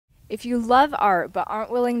If you love art but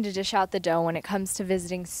aren't willing to dish out the dough when it comes to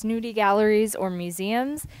visiting snooty galleries or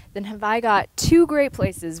museums, then have I got two great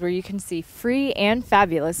places where you can see free and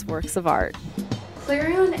fabulous works of art.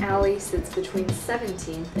 Clarion Alley sits between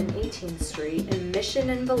 17th and 18th Street in Mission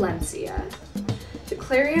and Valencia. The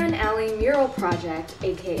Clarion Alley Mural Project,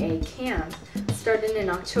 aka CAMP, started in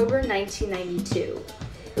October 1992.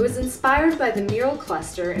 It was inspired by the mural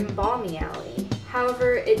cluster in Balmy Alley.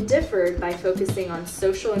 However, it differed by focusing on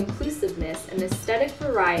social inclusiveness and aesthetic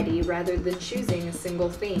variety rather than choosing a single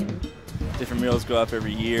theme. Different murals go up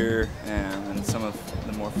every year, and some of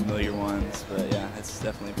the more familiar ones, but yeah, it's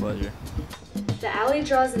definitely a pleasure. The alley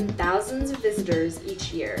draws in thousands of visitors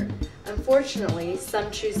each year. Unfortunately,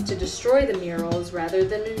 some choose to destroy the murals rather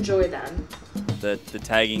than enjoy them. The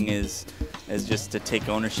tagging is just to take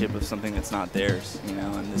ownership of something that's not theirs, you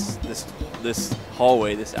know, and this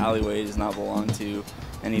hallway, this alleyway does not belong to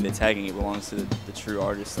any of the tagging. It belongs to the true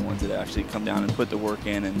artists, the ones that actually come down and put the work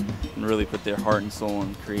in and really put their heart and soul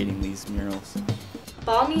in creating these murals.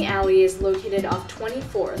 Balmy Alley is located off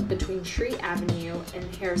 24th between Tree Avenue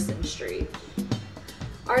and Harrison Street.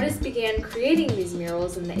 Artists began creating these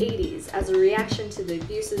murals in the 80s as a reaction to the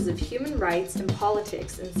abuses of human rights and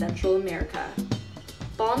politics in Central America.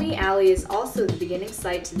 Balmy Alley is also the beginning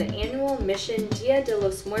site to the annual Mission Dia de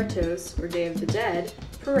los Muertos, or Day of the Dead,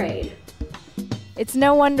 parade. It's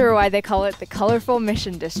no wonder why they call it the Colorful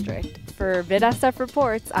Mission District. For VidSF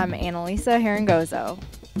Reports, I'm Analisa Harangozo.